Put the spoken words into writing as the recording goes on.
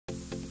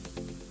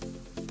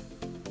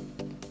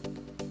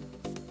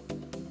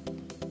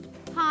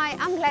Hi,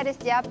 I'm Gladys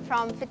Diab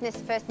from Fitness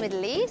First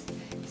Middle East.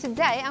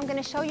 Today I'm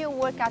going to show you a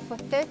workout for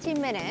 30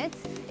 minutes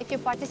if you're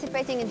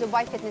participating in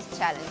Dubai Fitness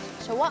Challenge.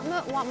 So what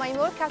my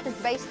workout is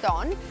based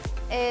on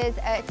is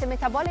it's a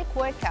metabolic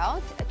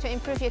workout to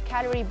improve your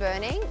calorie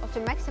burning or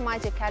to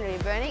maximize your calorie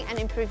burning and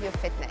improve your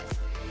fitness.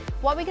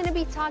 What we're going to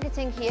be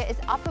targeting here is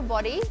upper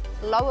body,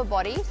 lower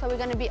body, so we're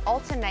going to be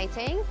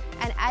alternating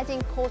and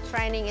adding core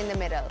training in the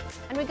middle.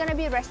 And we're going to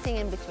be resting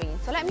in between.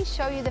 So let me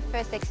show you the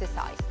first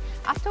exercise.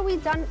 After we're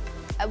done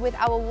with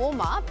our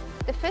warm-up,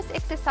 the first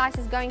exercise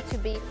is going to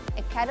be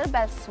a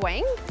kettlebell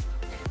swing.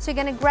 So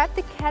you're going to grab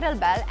the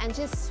kettlebell and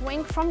just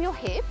swing from your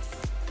hips.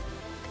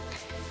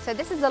 So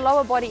this is a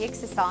lower body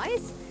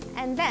exercise.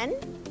 And then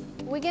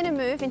we're going to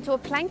move into a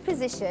plank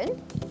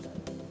position.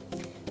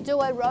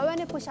 Do a row and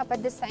a push-up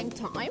at the same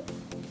time.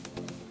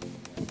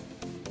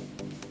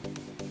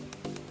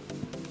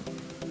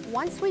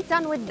 Once we're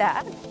done with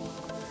that,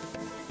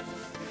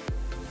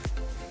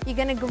 you're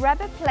going to grab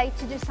a plate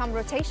to do some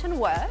rotation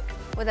work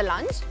with a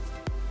lunge.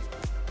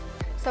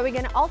 So we're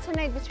going to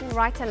alternate between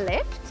right and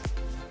left.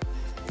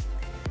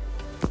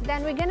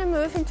 Then we're going to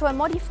move into a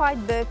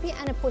modified burpee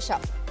and a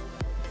push-up.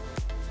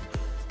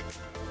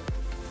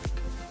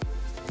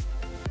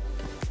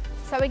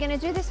 So we're going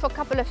to do this for a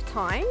couple of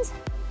times.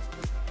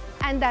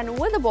 And then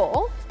with the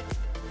ball,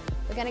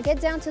 we're going to get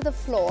down to the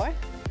floor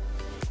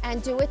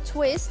and do a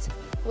twist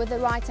with the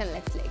right and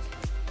left leg.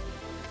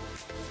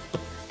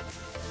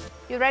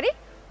 You ready?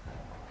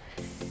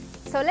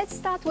 So let's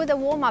start with a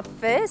warm-up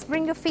first.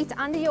 Bring your feet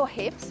under your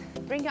hips,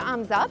 bring your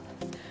arms up.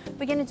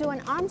 We're going to do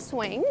an arm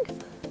swing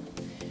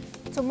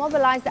to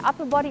mobilize the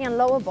upper body and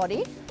lower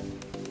body.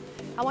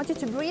 I want you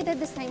to breathe at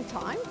the same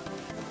time.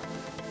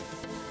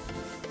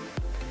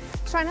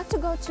 Try not to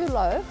go too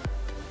low.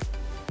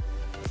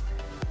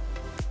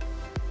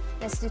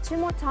 Let's do 2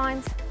 more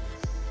times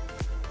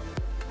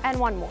and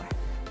 1 more.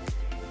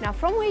 Now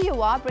from where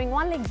you are, bring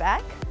one leg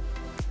back.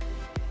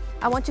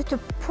 I want you to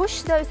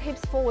push those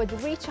hips forward,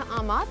 reach your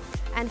arm up,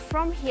 and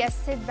from here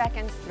sit back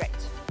and stretch.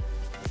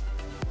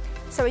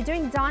 So we're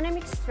doing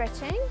dynamic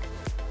stretching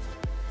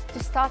to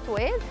start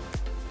with.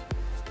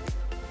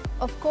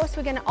 Of course,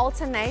 we're going to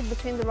alternate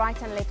between the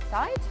right and left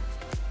side.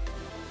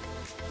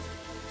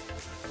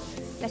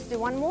 Let's do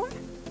 1 more.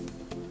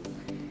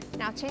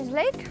 Now change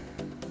leg.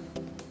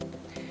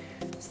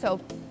 So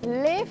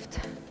lift,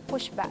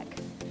 push back.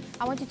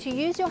 I want you to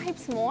use your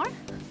hips more.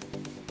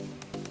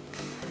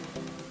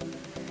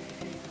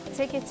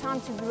 Take your time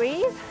to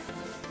breathe.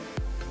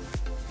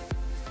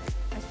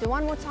 Let's do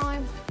 1 more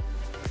time.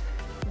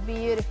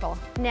 Beautiful.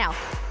 Now,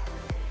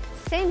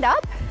 stand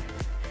up,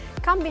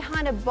 come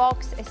behind a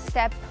box, a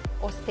step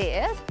or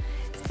stairs.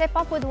 Step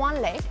up with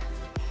one leg.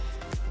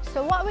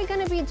 So what we're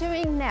going to be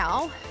doing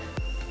now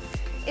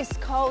is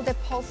called the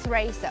pulse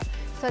raiser.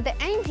 So the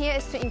aim here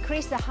is to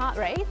increase the heart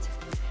rate.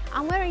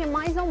 I'm wearing a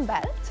MyZone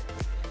belt,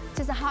 which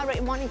is a heart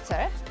rate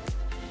monitor.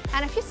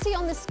 And if you see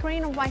on the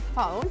screen of my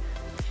phone,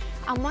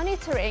 I'm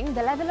monitoring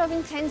the level of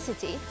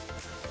intensity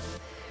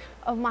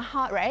of my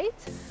heart rate.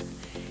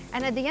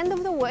 And at the end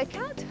of the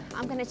workout,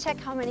 I'm going to check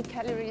how many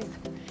calories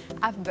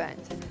I've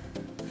burned.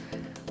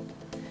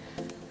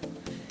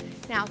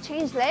 Now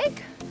change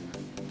leg.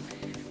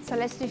 So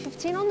let's do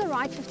 15 on the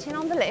right, 15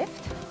 on the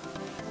left.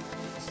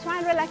 Just try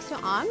and relax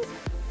your arms.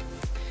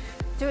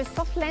 Do a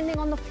soft landing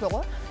on the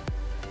floor.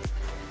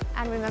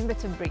 And remember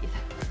to breathe.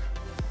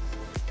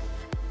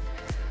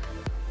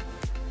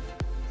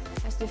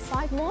 Let's do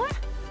 5 more.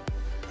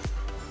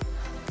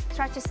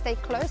 Try to stay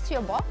close to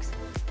your box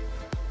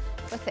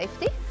for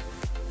safety.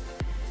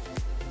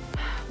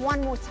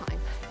 1 more time.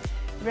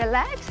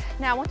 Relax.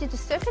 Now I want you to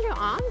circle your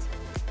arms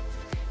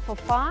for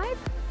 5.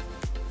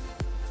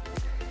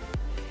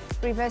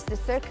 Reverse the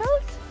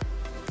circles.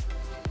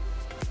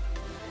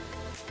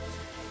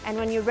 And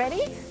when you're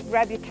ready,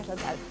 grab your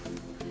kettlebell.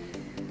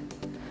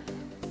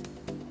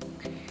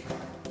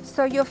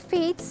 So your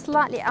feet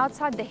slightly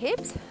outside the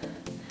hips.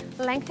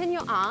 Lengthen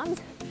your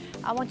arms.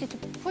 I want you to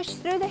push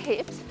through the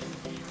hips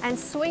and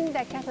swing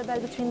that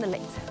kettlebell between the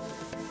legs.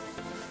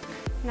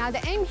 Now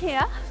the aim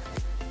here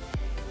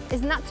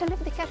is not to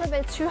lift the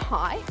kettlebell too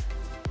high.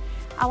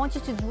 I want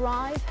you to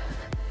drive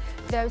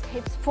those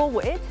hips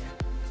forward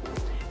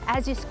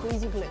as you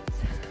squeeze your glutes.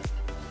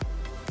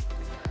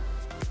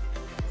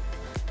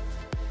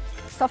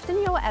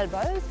 Soften your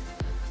elbows.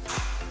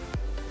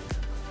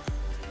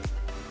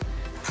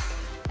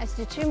 Let's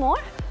do 2 more.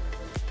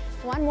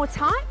 1 more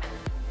time.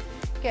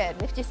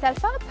 Good. Lift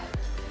yourself up.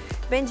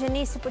 Bend your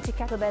knees to put your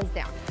kettlebells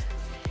down.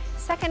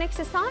 Second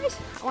exercise,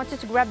 I want you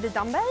to grab the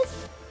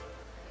dumbbells.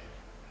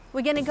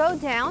 We're going to go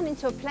down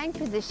into a plank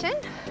position,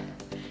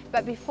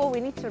 but before we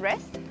need to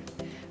rest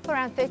for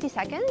around 30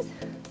 seconds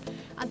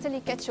until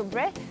you catch your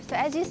breath. So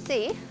as you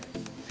see,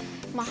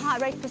 my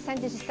heart rate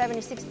percentage is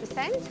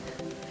 76%.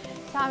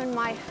 So I'm in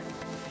my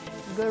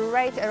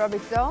great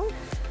aerobic zone.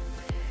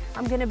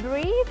 I'm going to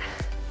breathe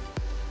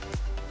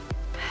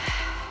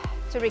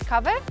to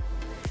recover.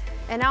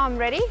 And now I'm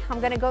ready. I'm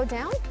going to go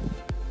down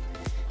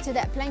to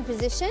that plank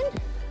position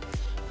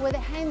with the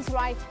hands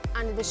right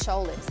under the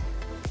shoulders.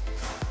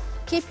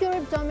 Keep your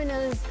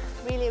abdominals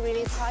really,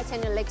 really tight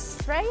and your legs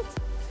straight.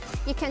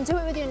 You can do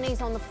it with your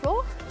knees on the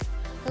floor.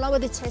 Lower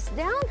the chest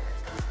down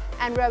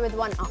and row with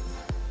one arm.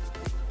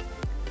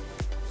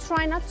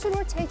 Try not to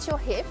rotate your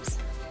hips.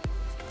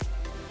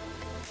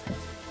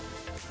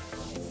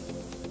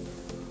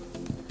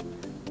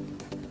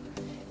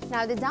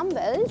 Now the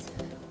dumbbells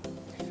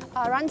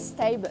are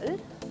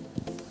unstable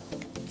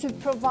to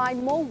provide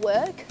more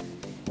work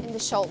in the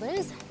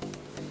shoulders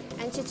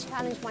and to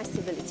challenge my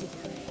stability.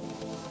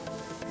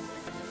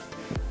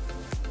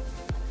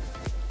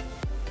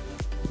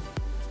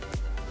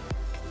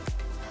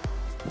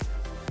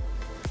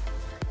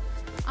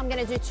 I'm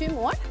going to do 2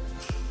 more.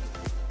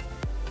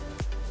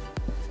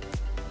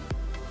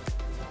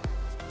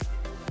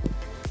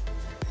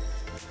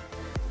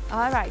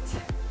 All right,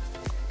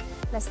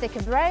 let's take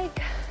a break.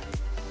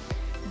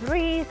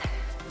 Breathe,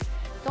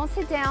 don't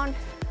sit down.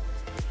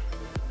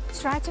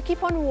 Try to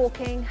keep on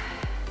walking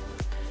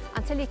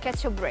until you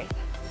catch your breath.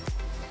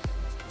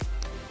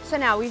 So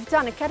now we've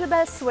done a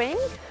kettlebell swing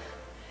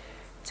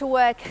to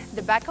work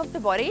the back of the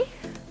body.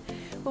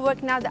 We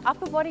work now the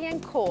upper body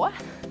and core,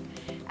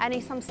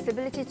 adding some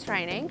stability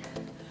training.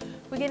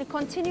 We're going to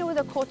continue with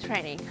the core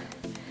training.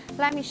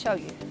 Let me show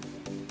you.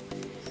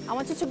 I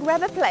want you to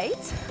grab a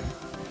plate.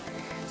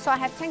 So I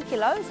have 10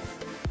 kilos.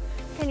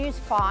 You can use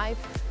 5,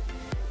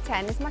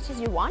 10, as much as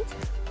you want.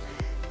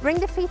 Bring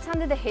the feet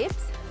under the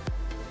hips.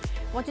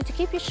 I want you to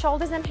keep your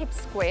shoulders and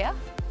hips square.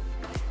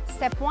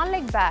 Step one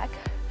leg back,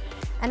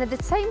 and at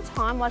the same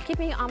time, while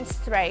keeping your arms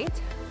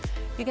straight,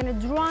 you're going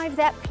to drive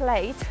that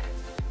plate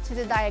to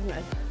the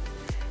diagonal.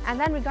 And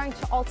then we're going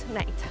to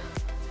alternate.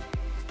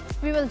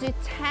 We will do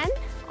 10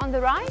 on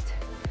the right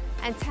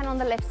and 10 on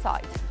the left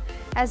side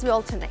as we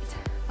alternate.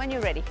 When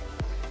you're ready.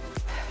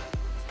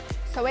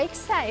 So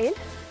exhale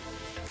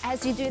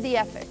as you do the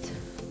effort.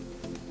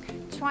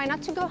 Try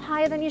not to go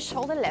higher than your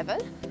shoulder level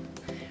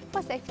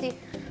for safety.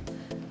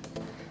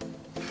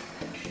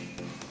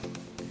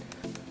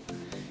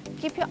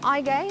 Keep your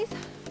eye gaze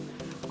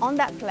on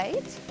that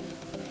plate.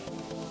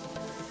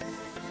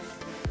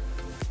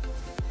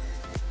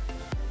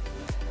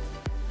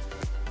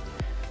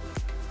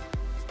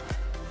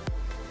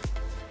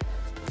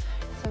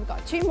 So we've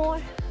got 2 more.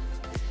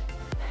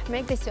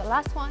 Make this your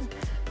last one.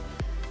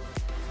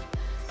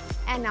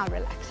 And now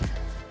relax.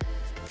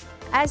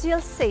 As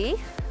you'll see,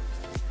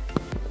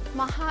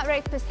 my heart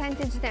rate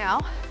percentage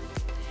now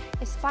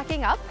is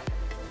spiking up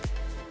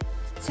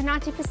to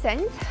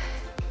 90%.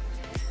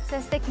 So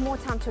let's take more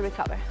time to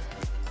recover.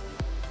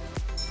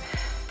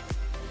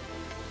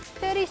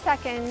 30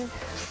 seconds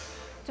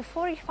to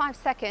 45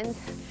 seconds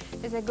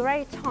is a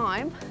great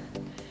time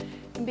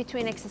in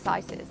between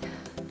exercises.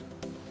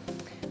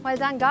 Well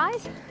done,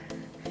 guys.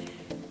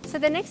 So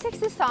the next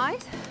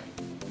exercise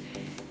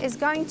is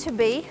going to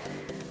be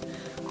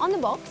on the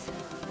box,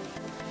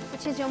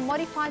 which is your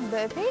modified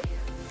burpee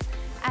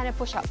and a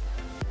push-up.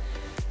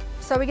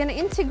 So we're going to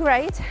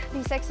integrate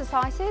these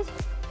exercises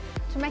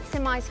to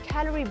maximize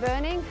calorie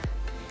burning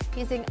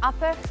using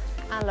upper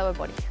and lower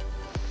body.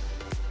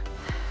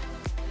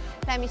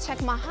 Let me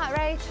check my heart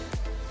rate.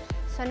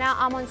 So now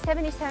I'm on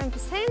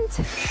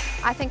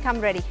 77%. I think I'm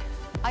ready.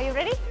 Are you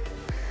ready?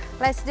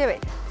 Let's do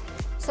it.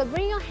 So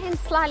bring your hands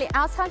slightly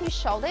outside your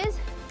shoulders.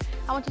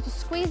 I want you to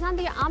squeeze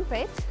under your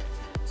armpit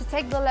to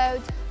take the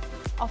load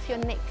off your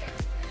neck.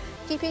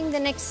 Keeping the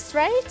neck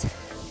straight.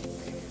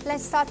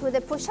 Let's start with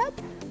a push-up.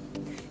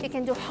 You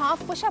can do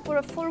half push-up or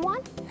a full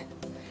one.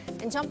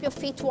 And jump your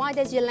feet wide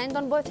as you land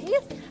on both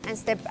heels and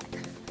step back.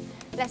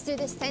 Let's do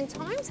this 10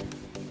 times.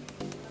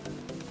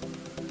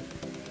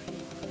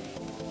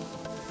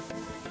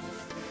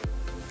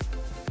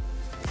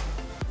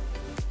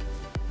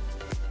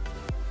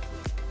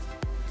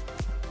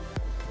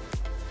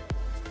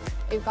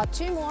 We've got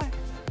 2 more.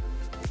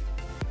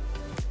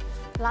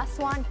 Last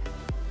one.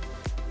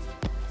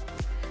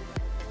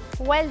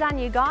 Well done,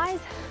 you guys.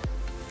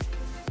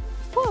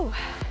 Whew.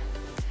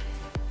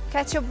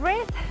 Catch your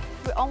breath.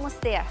 We're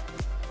almost there.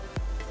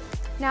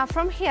 Now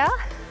from here,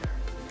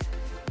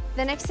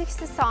 the next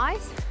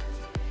exercise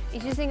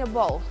is using a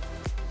ball.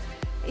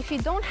 If you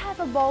don't have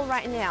a ball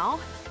right now,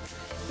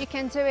 you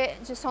can do it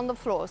just on the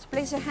floor. So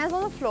place your hands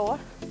on the floor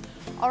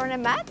or on a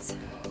mat,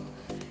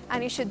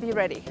 and you should be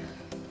ready.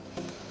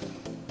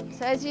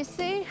 So as you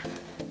see,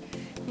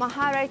 my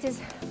heart rate is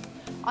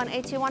on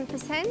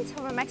 81%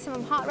 of a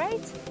maximum heart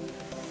rate.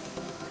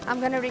 I'm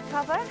going to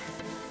recover.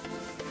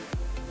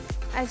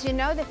 As you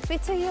know, the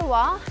fitter you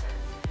are,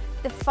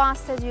 the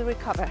faster you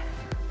recover.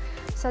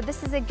 So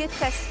this is a good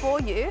test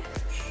for you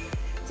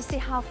to see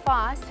how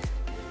fast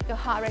your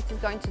heart rate is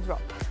going to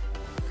drop.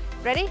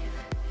 Ready?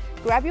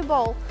 Grab your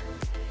ball.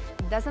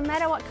 It doesn't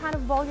matter what kind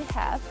of ball you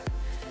have,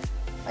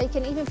 or you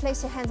can even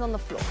place your hands on the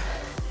floor.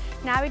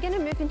 Now we're going to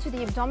move into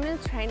the abdominal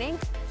training,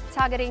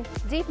 targeting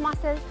deep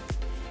muscles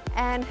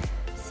and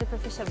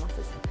superficial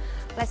muscles.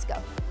 Let's go.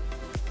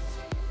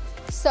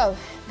 So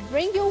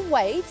bring your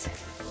weight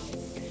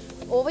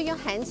over your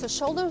hands, so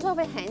shoulders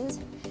over hands,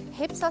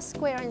 hips are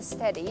square and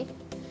steady.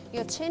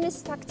 Your chin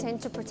is tucked in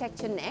to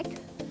protect your neck.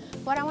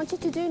 What I want you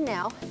to do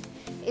now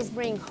is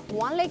bring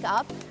one leg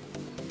up,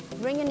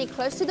 bring your knee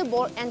close to the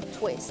ball and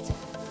twist.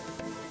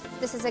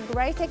 This is a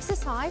great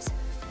exercise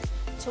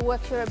to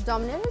work your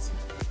abdominals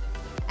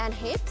and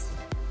hips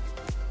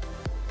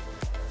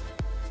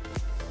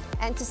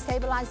and to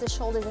stabilize the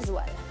shoulders as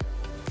well.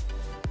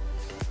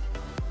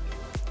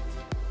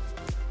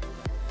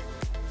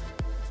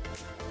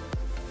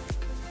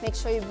 Make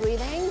sure you're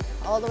breathing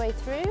all the way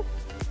through.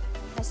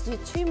 Let's do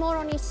 2 more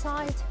on each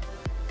side.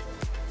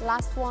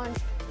 Last one.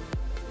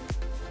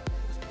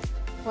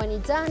 When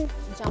you're done,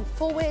 jump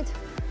forward,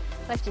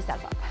 lift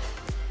yourself up.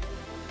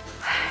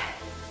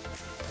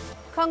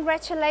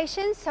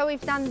 Congratulations, so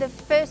we've done the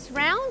first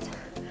round.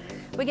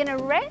 We're gonna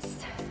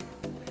rest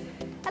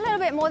a little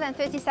bit more than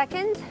 30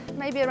 seconds,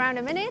 maybe around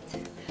a minute,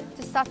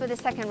 to start with the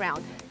second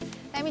round.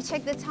 Let me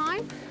check the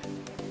time.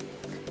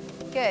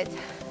 Good.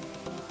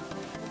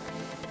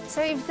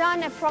 So we've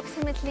done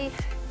approximately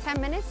 10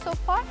 minutes so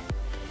far.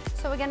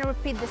 So we're gonna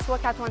repeat this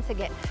workout once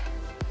again.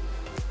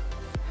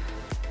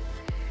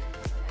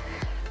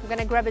 I'm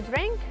gonna grab a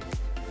drink.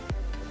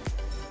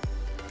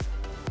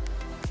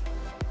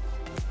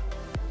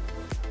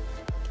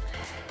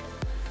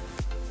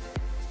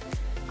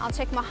 I'll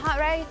check my heart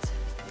rate.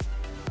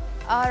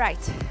 All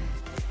right,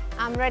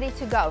 I'm ready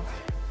to go.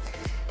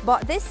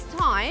 But this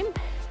time,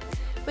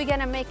 we're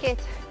gonna make it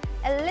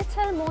a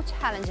little more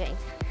challenging.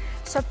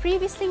 So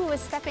previously we were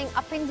stepping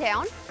up and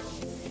down.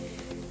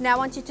 Now I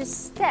want you to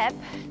step,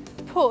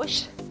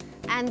 push,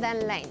 and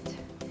then land.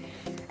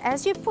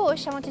 As you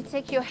push, I want you to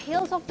take your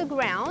heels off the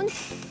ground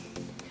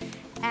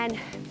and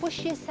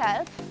push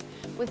yourself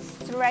with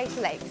straight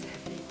legs.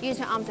 Use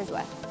your arms as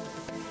well.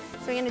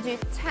 So we're gonna do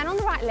 10 on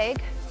the right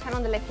leg, 10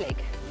 on the left leg.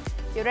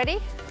 You ready?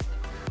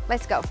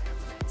 Let's go.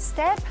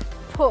 Step,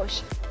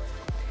 push.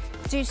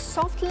 Do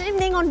soft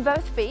landing on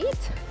both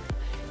feet.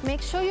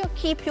 Make sure you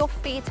keep your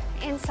feet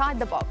inside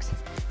the box.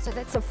 So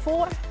that's a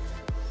 4.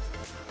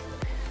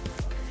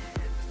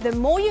 The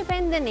more you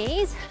bend the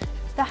knees,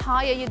 the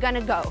higher you're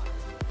gonna go.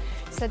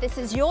 So this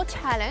is your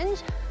challenge,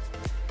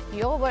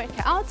 your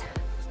workout.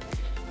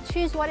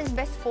 Choose what is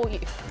best for you.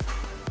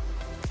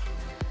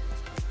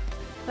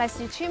 Let's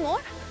do 2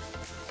 more.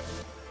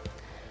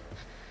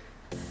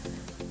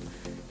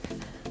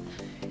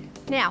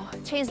 Now,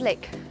 change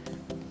leg.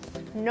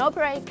 No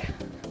break.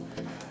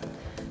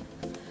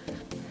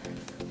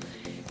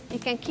 You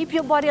can keep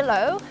your body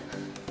low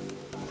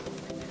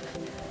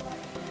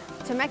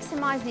to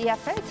maximize the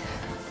effort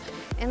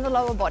in the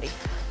lower body.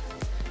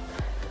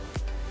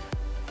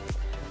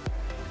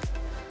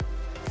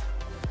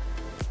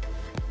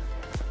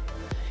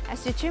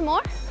 Let's do 2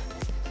 more.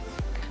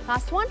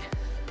 Last one.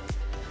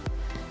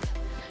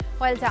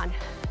 Well done.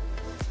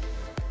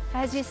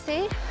 As you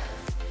see,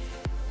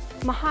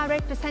 my heart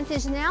rate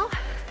percentage now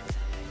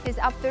is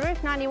up the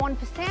roof,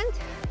 91%.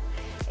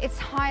 It's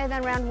higher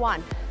than round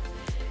 1.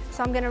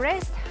 So I'm gonna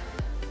rest.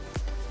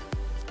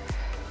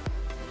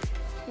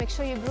 Make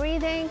sure you're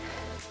breathing.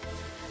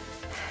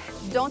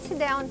 Don't sit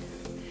down,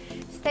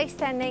 stay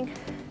standing,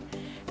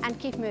 and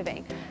keep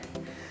moving.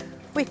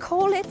 We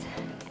call it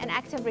an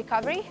active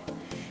recovery.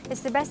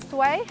 It's the best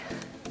way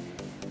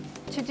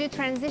to do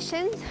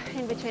transitions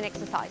in between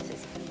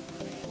exercises.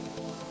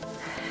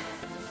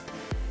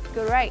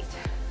 Great.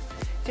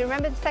 Do you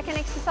remember the second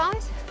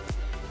exercise?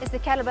 It's the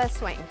kettlebell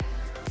swing.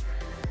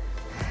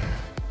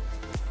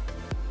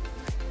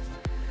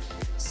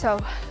 So,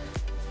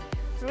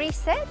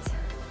 reset.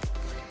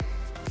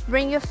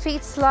 Bring your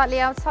feet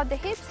slightly outside the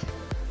hips.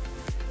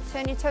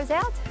 Turn your toes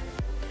out.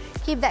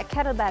 Keep that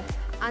kettlebell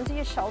under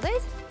your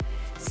shoulders.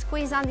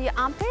 Squeeze under your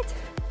armpit.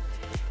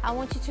 I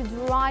want you to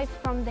drive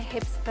from the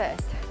hips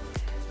first.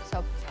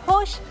 So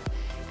push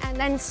and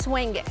then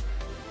swing it.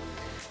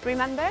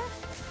 Remember,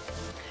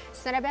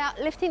 it's not about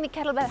lifting the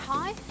kettlebell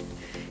high.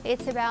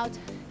 It's about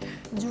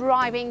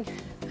driving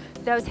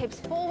those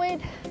hips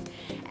forward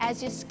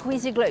as you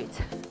squeeze your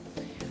glutes.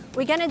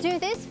 We're gonna do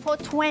this for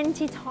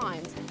 20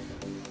 times.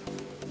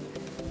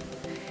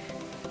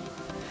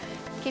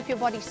 Keep your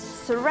body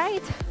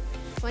straight.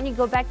 When you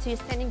go back to your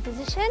standing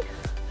position,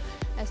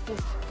 let's do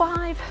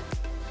 5,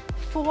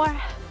 4,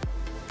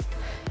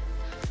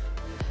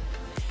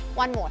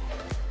 1 more.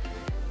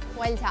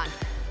 Well done.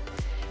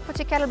 Put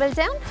your kettlebell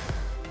down.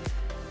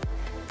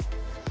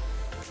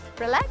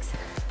 Relax.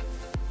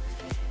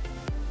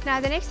 Now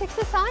the next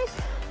exercise,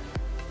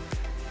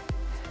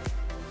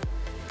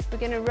 we're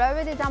going to row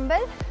with the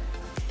dumbbell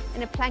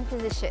in a plank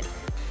position,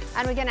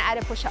 and we're going to add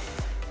a push-up.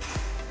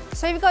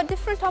 So you've got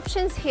different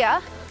options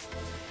here.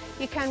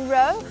 You can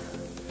row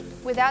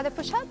without a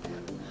push-up,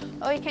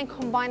 or you can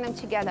combine them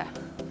together.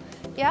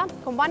 Yeah,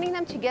 combining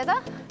them together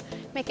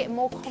make it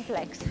more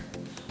complex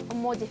or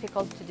more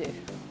difficult to do.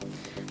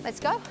 Let's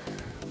go.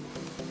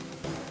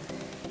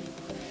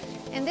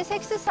 In this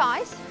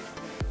exercise,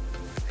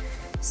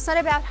 it's not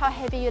about how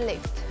heavy you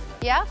lift,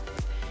 yeah?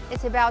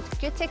 It's about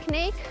good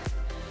technique,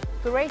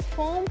 great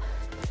form,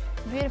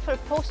 beautiful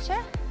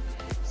posture,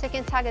 so you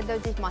can target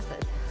those deep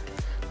muscles.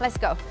 Let's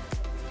go.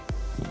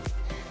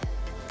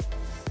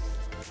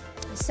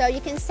 So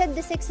you can set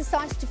this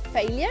exercise to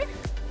failure,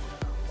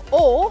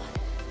 or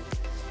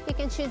You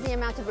can choose the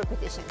amount of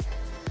repetition.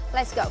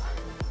 Let's go.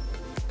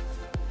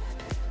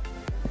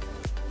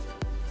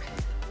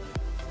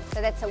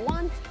 So that's a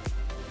 1.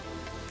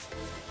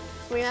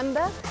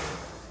 Remember,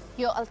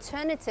 your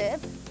alternative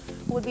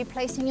would be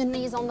placing your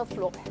knees on the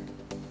floor.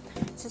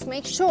 Just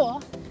make sure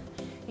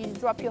you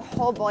drop your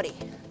whole body.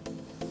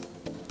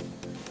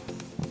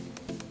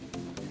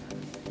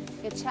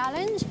 Your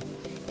challenge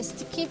is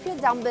to keep your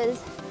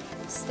dumbbells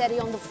steady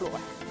on the floor.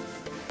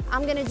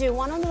 I'm gonna do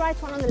 1 on the right,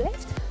 1 on the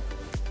left.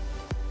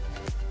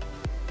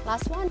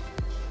 Last one.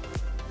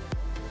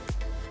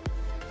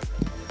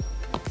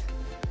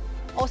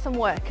 Awesome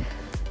work.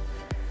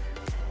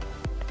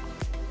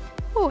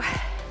 Ooh.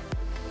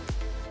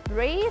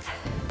 Breathe.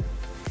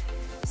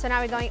 So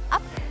now we're going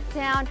up,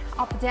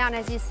 down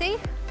as you see.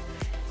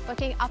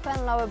 Working upper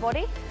and lower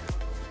body.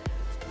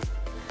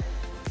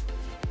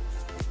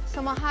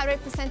 So my heart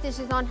rate percentage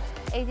is on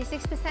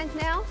 86%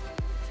 now,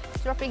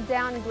 dropping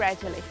down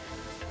gradually.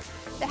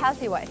 The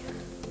healthy way.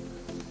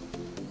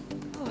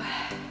 Ooh.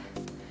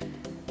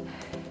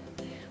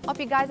 Hope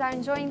you guys are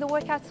enjoying the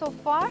workout so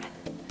far.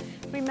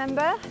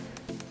 Remember,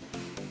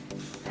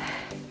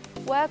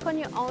 work on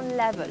your own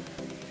level.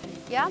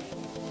 Yeah?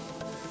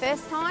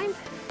 First time,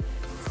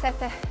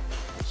 set a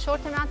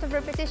short amount of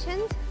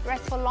repetitions,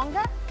 rest for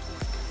longer,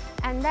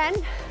 and then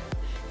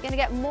you're gonna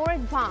get more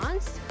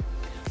advanced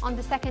on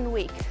the second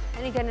week,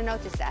 and you're gonna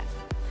notice that.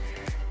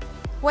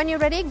 When you're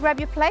ready, grab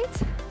your plate.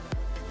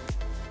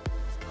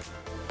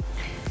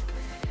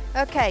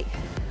 Okay,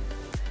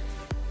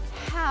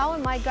 how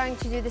am I going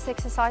to do this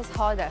exercise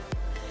harder?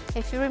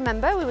 If you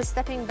remember, we were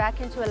stepping back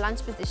into a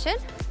lunge position.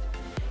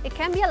 It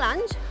can be a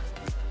lunge,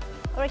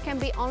 or it can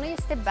be only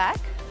a step back,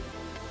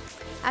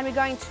 and we're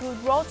going to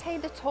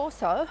rotate the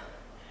torso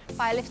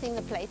by lifting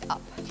the plate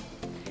up.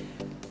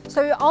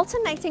 So you're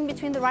alternating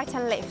between the right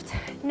and left.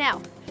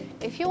 Now,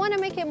 if you want to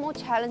make it more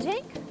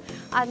challenging,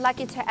 I'd like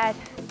you to add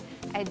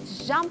a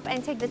jump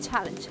and take the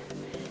challenge.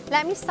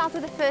 Let me start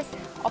with the first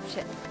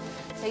option.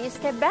 So you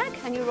step back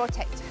and you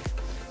rotate.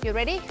 You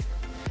ready?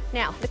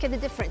 Now, look at the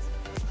difference.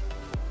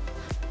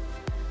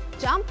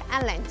 Jump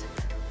and land.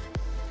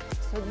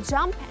 So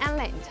jump and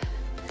land.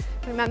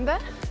 Remember,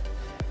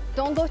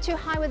 don't go too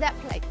high with that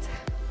plate.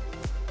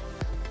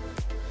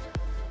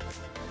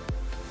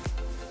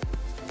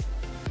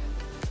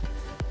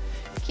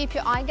 Keep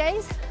your eye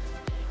gaze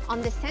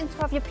on the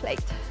center of your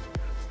plate.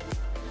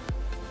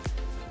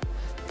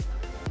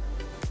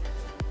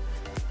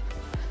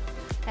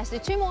 Let's do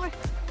 2 more.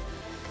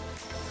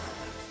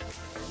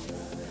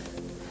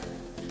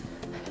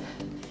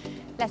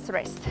 Let's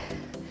rest.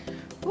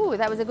 Ooh,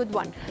 that was a good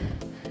one.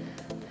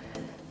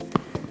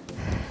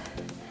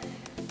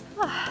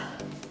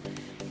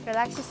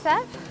 Relax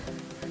yourself.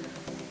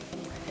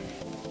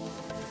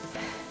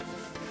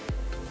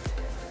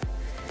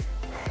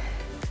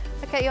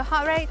 Okay, your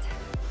heart rate,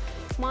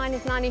 mine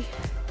is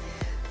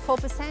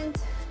 94%.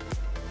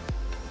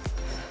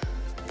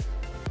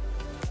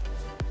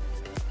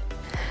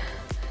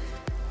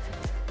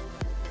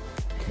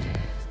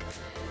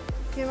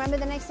 Do you remember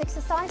the next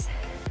exercise?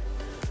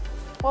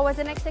 What was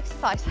the next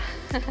exercise?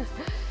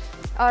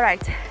 All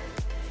right,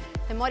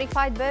 the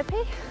modified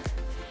burpee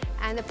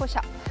and the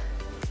push-up.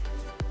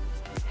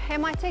 It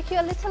might take you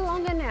a little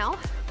longer now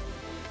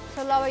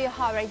to lower your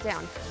heart rate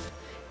down.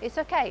 It's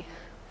okay.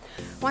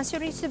 Once you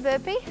reach the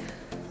burpee,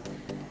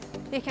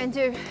 you can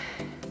do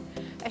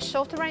a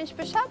shorter range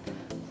push-up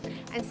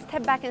and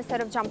step back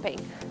instead of jumping.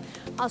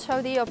 I'll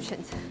show the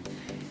options.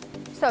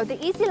 So the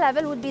easy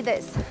level would be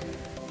this.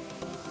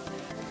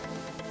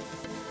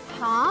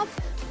 Half,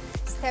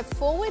 step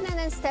forward and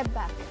then step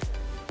back.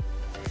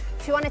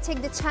 If you want to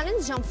take the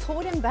challenge, jump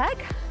forward and back.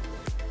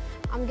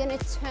 I'm going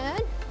to turn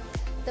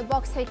the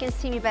box so you can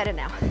see me better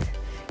now.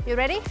 You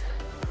ready?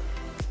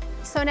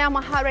 So now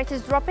my heart rate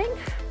is dropping.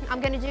 I'm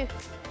going to do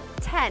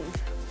 10.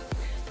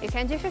 You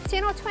can do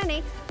 15 or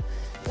 20.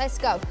 Let's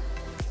go.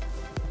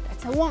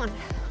 That's a 1.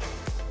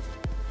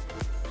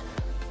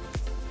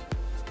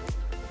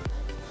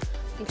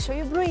 Make sure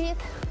you breathe.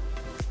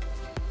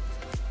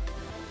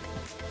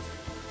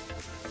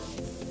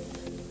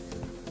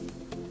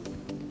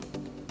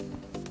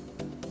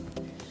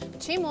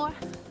 Two more.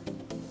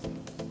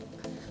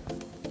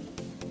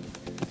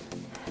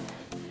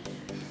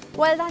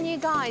 Well done, you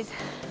guys.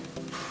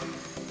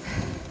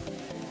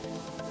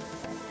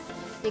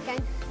 You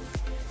can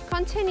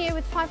continue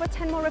with 5 or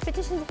 10 more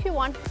repetitions if you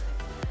want.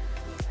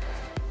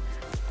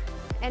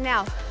 And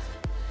now,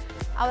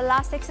 our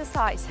last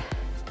exercise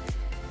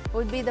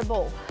would be the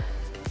ball.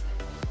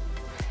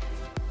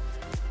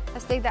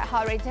 Let's take that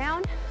heart rate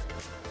down.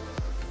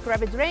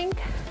 Grab a drink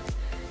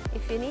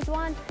if you need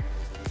one.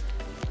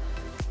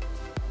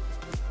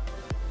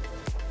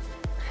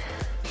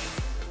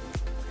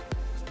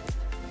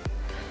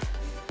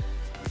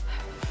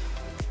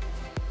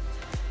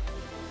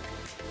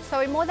 So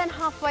we're more than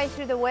halfway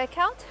through the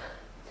workout.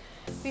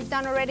 We've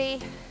done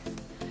already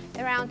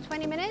around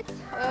 20 minutes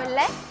or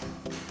less.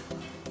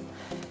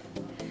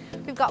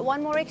 We've got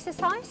one more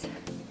exercise.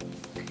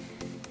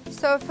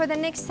 So for the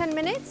next 10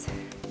 minutes,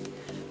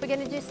 we're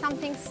gonna do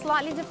something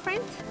slightly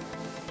different.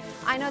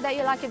 I know that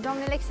you like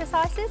abdominal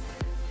exercises,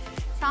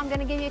 so I'm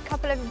gonna give you a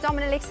couple of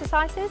abdominal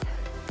exercises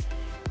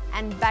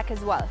and back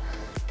as well.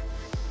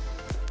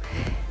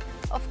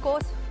 Of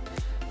course,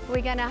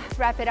 we're gonna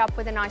wrap it up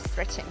with a nice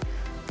stretching.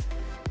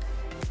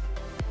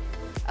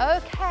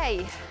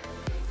 Okay,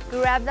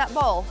 grab that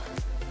ball.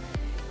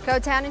 Go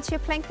down into your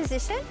plank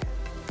position.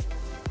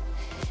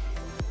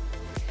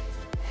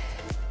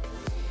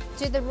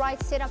 Do the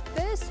right sit up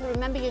first.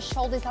 Remember your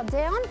shoulders are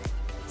down.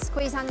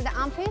 Squeeze under the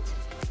armpit.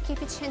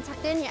 Keep your chin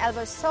tucked in, your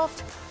elbows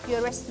soft.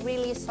 Your wrist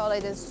really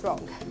solid and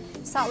strong.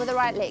 Start with the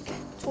right leg.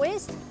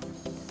 Twist.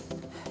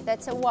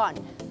 That's a 1.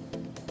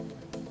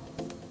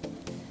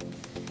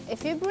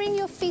 If you bring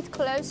your feet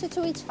closer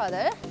to each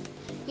other,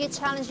 you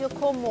challenge your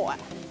core more.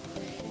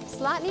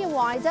 Slightly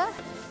wider,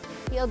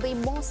 you'll be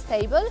more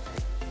stable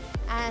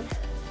and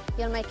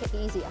you'll make it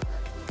easier.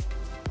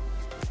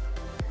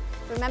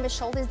 Remember,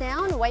 shoulders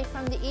down, away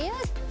from the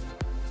ears.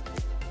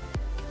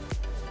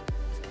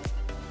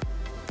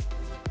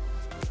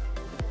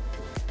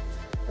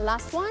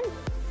 Last one.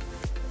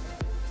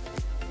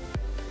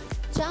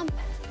 Jump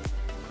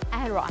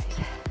and rise.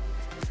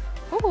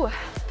 Ooh,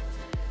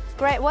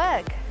 great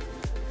work.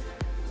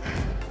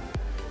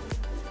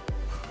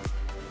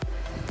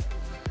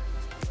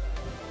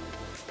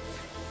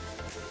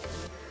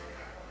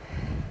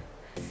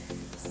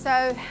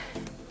 So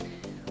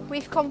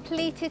we've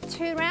completed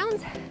 2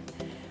 rounds.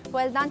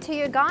 Well done to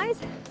you guys.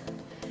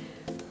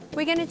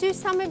 We're going to do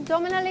some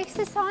abdominal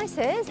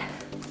exercises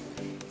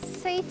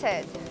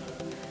seated.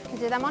 You can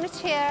do them on a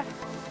chair,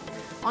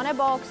 on a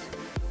box,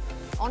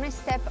 on a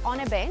step, on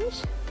a bench.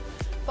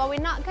 But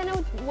we're not going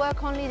to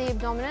work only the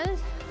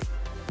abdominals.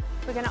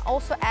 We're going to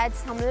also add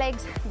some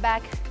legs,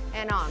 back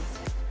and arms.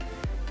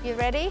 You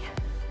ready?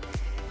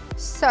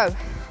 So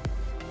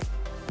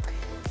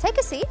take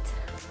a seat.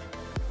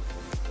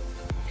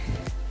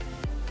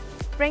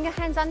 Bring your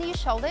hands under your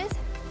shoulders.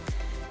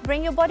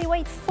 Bring your body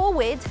weight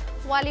forward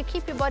while you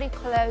keep your body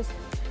close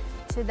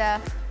to the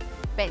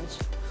bench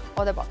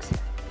or the box.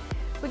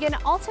 We're going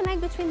to alternate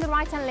between the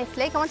right and left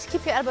leg. I want you to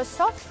keep your elbows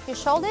soft, your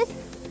shoulders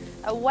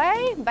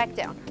away, back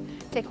down.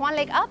 Take one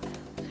leg up,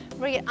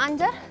 bring it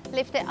under,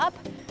 lift it up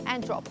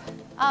and drop.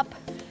 Up,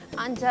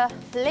 under,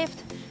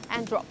 lift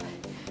and drop.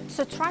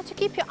 So try to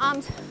keep your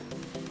arms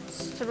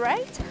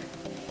straight.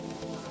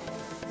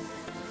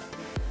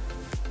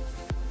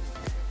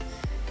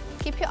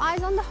 Keep your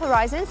eyes on the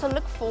horizon, so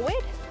look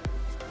forward.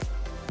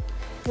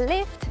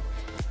 Lift,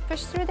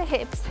 push through the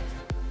hips.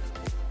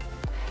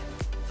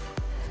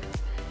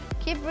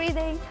 Keep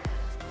breathing.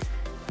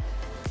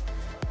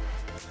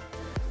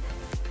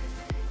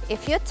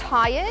 If you're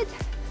tired,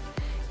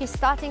 you're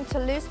starting to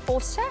lose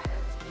posture,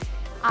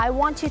 I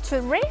want you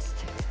to rest,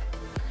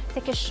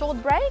 take a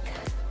short break,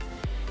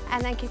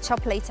 and then catch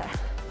up later.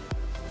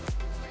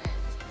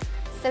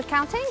 Still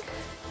counting?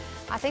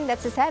 I think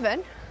that's a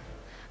 7.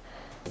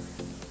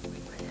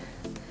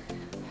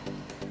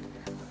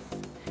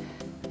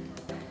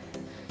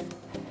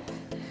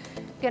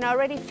 You can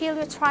already feel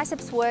your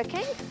triceps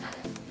working.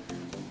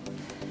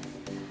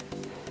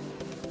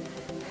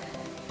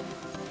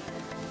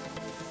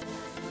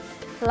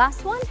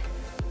 Last one.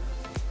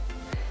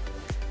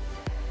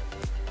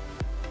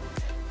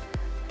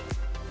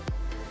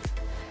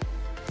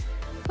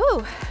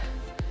 Woo.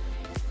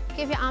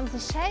 Give your arms a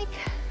shake.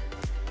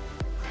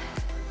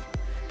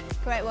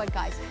 Great work,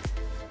 guys.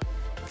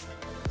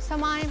 So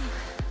mine,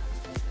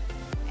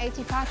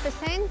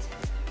 85%.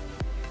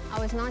 I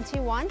was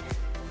 91.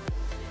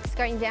 It's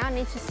going down,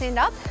 need to stand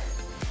up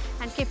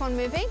and keep on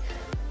moving.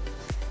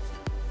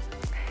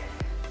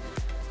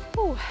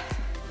 Whew.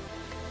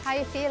 How are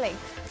you feeling?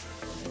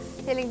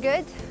 Feeling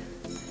good?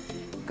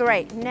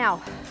 Great.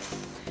 Now,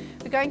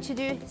 we're going to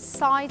do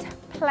side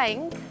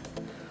plank.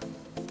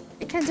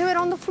 You can do it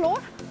on the floor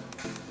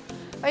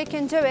or you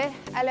can do it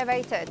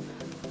elevated.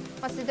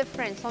 What's the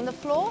difference? On the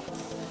floor,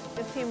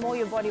 you feel more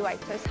your body weight,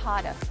 so it's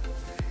harder.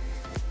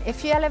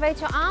 If you elevate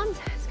your arms,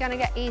 it's gonna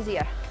get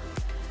easier.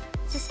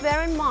 Just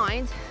bear in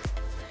mind,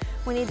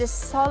 we need a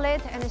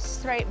solid and a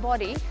straight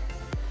body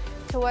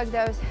to work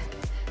those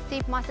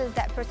deep muscles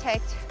that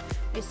protect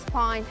your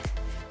spine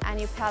and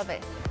your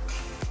pelvis.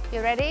 You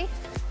ready?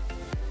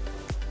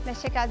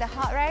 Let's check out the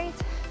heart rate.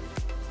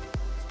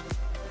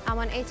 I'm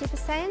on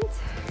 80%.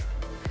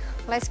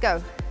 Let's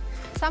go.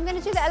 So I'm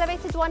gonna do the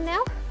elevated one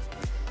now.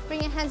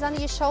 Bring your hands under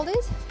your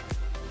shoulders.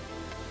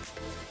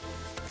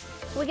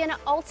 We're gonna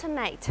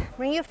alternate.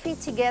 Bring your feet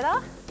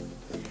together.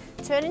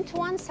 Turn into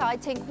one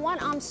side, take one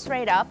arm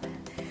straight up.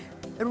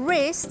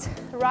 Wrist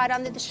right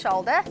under the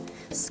shoulder.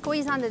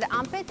 Squeeze under the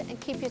armpit and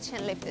keep your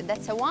chin lifted.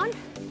 That's a 1.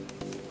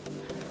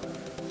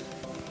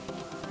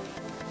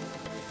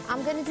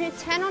 I'm gonna do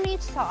 10 on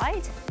each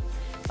side,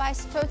 but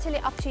it's totally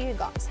up to you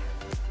guys.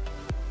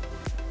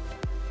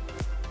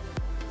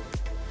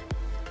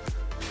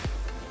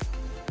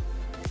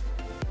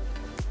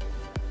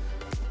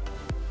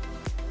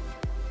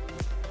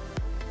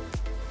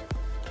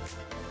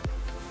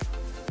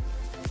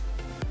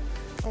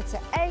 That's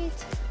an 8.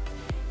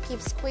 Keep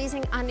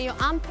squeezing under your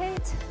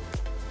armpit.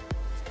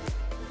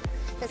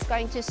 That's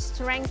going to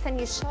strengthen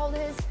your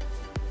shoulders.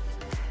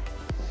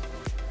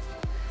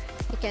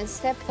 You can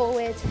step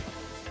forward,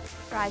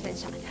 rise and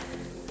shine.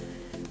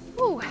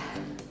 Woo.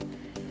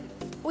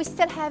 We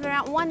still have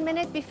around 1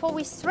 minute before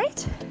we stretch.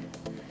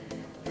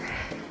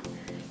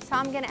 So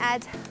I'm gonna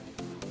add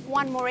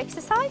one more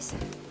exercise.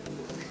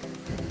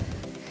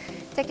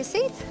 Take a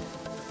seat.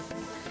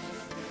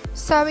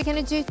 So we're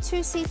gonna do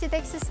 2 seated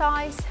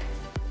exercise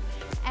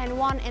and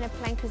 1 in a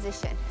plank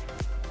position.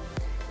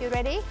 You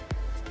ready?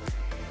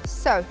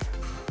 So,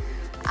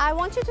 I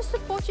want you to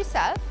support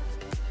yourself.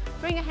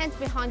 Bring your hands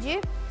behind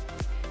you.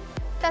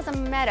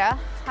 Doesn't matter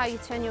how you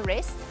turn your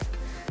wrist,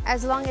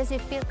 as long as you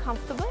feel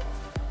comfortable.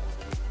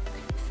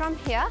 From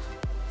here,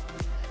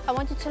 I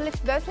want you to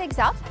lift both legs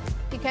up.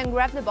 You can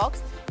grab the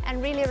box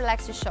and really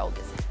relax your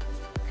shoulders.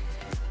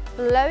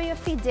 Lower your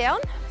feet down,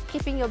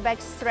 keeping your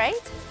back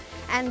straight,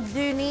 and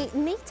do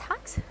knee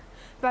tucks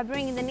by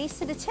bringing the knees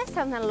to the chest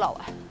and then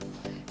lower.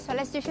 So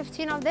let's do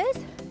 15 of this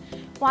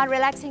while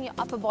relaxing your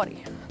upper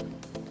body.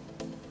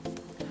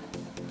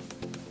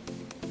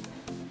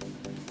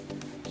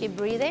 Keep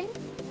breathing.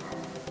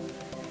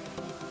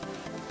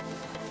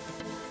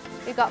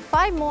 We've got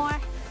 5 more.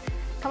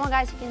 Come on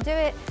guys, you can do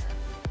it.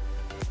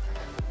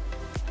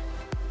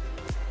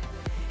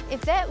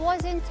 If that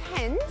was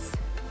intense,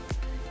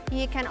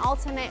 you can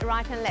alternate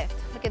right and left.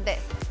 Look at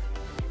this,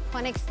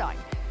 for next time.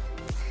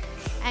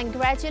 And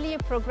gradually you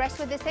progress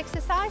with this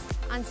exercise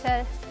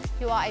until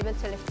you are able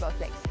to lift both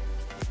legs.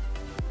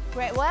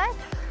 Great work.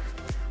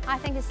 I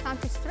think it's time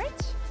to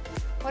stretch.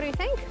 What do you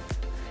think?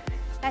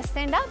 Let's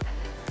stand up.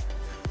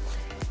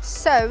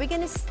 So we're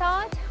gonna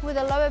start with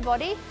the lower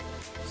body,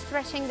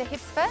 stretching the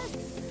hips first,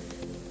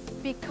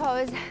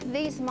 because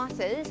these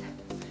muscles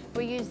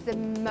we use the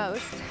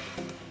most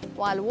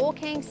while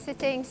walking,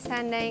 sitting,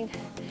 standing,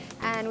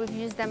 and we've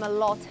used them a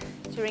lot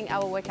during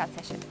our workout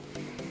session.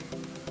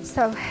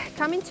 So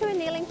come into a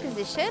kneeling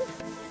position.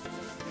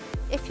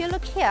 If you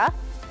look here,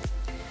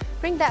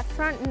 bring that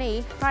front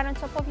knee right on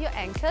top of your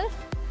ankle,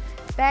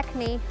 back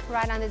knee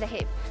right under the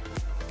hip.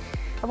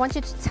 I want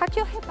you to tuck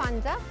your hip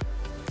under,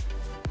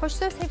 push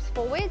those hips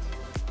forward,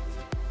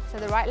 so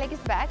the right leg is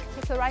back,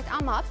 take your right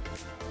arm up,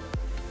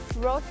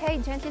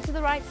 rotate gently to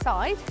the right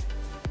side,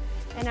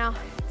 and now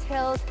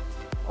tilt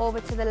over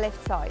to the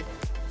left side.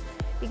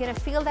 You're gonna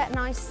feel that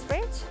nice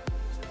stretch.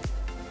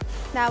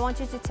 Now I want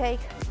you to take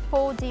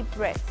 4 deep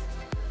breaths.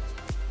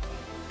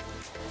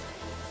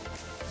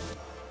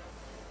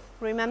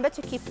 Remember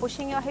to keep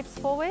pushing your hips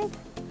forward.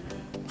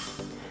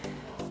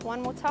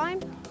 One more time.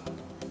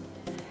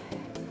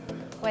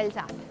 Well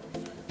done.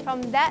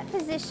 From that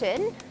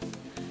position,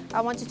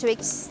 I want you to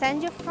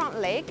extend your front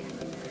leg,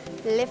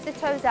 lift the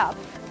toes up.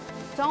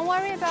 Don't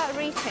worry about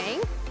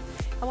reaching.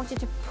 I want you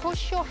to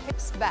push your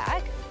hips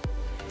back.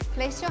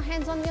 Place your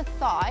hands on your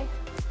thigh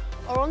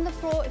or on the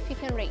floor if you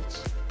can reach.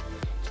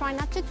 Try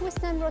not to twist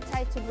and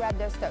rotate to grab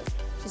those toes.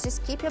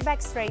 Just keep your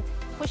back straight.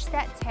 Push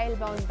that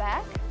tailbone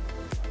back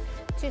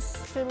to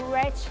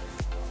stretch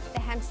the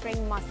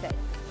hamstring muscle.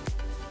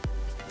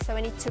 So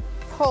we need to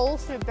pull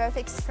through both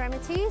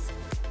extremities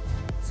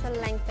to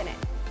lengthen it.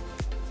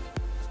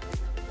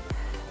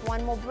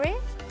 One more breath.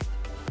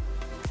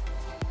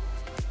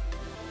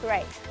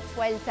 Great,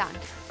 well done.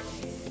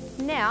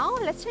 Now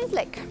let's change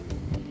leg.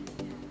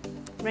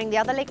 Bring the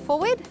other leg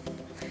forward.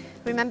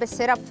 Remember,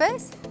 sit up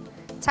first.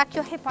 Tuck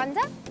your hip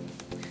under.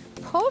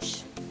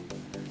 Push.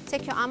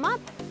 Take your arm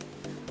up.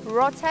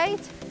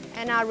 Rotate.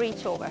 And now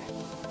reach over.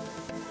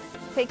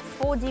 Take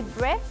 4 deep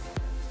breaths.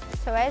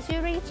 So as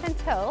you reach and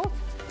tilt,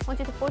 I want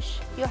you to push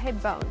your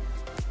hip bone.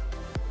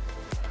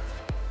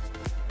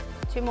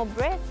 2 more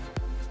breaths.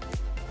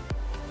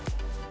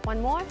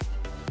 1 more.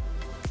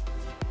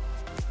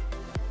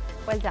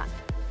 Well done.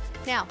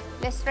 Now,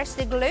 let's stretch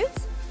the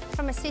glutes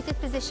from a seated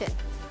position.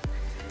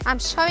 I'm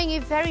showing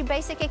you very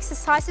basic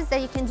exercises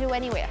that you can do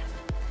anywhere.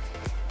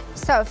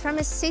 So, from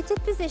a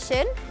seated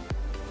position,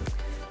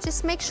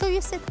 just make sure you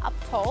sit up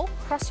tall,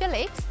 cross your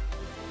legs,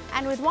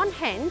 and with one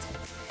hand,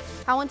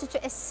 I want you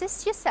to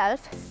assist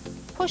yourself,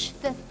 push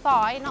the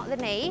thigh, not the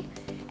knee,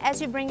 as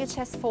you bring your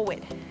chest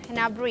forward. And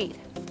now breathe.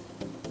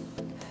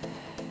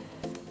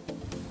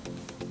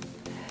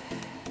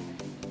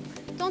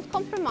 Don't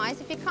compromise.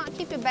 If you can't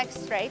keep your back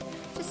straight,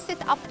 just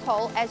sit up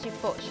tall as you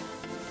push.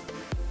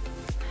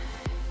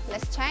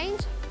 Let's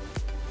change.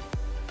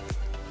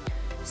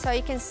 So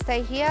you can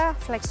stay here,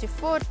 flex your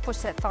foot, push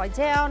that thigh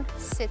down,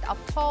 sit up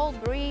tall,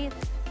 breathe.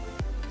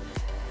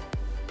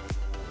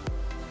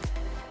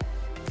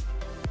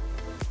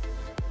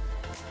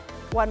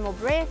 One more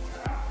breath.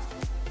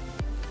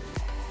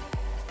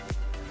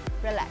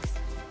 Relax.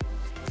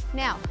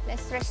 Now,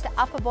 let's stretch the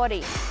upper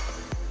body.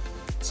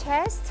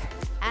 Chest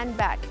and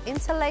back.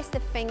 Interlace the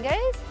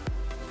fingers.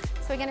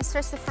 So we're going to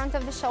stretch the front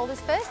of the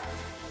shoulders first.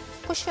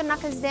 Push your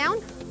knuckles down.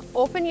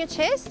 Open your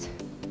chest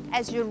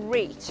as you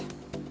reach.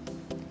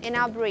 And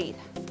now breathe.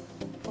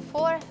 For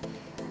 4.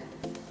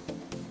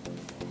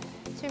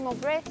 2 more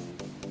breaths.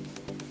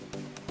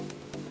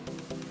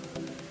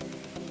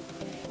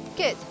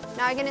 Good.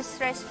 Now you're going to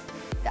stretch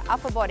the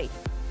upper body.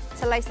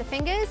 Interlace the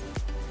fingers.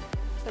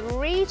 So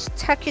reach,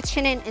 tuck your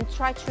chin in and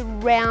try to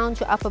round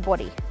your upper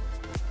body.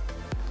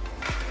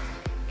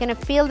 You're gonna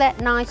feel that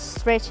nice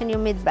stretch in your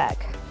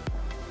mid-back.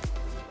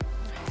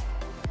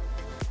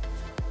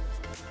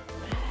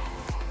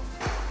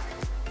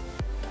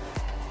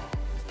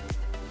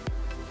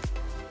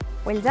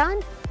 Well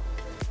done.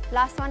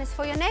 Last one is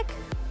for your neck.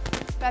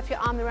 Wrap your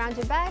arm around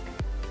your back.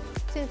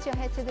 Tilt your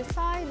head to the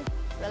side.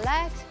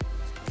 Relax.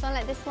 Don't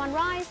let this one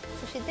rise.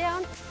 Push it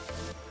down.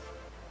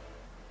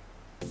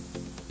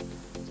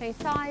 Change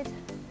sides.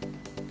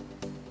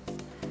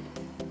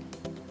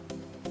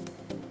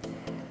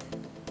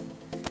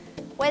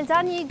 Well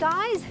done, you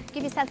guys.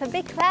 Give yourself a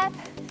big clap.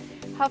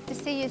 Hope to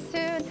see you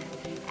soon.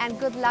 And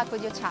good luck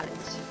with your challenge.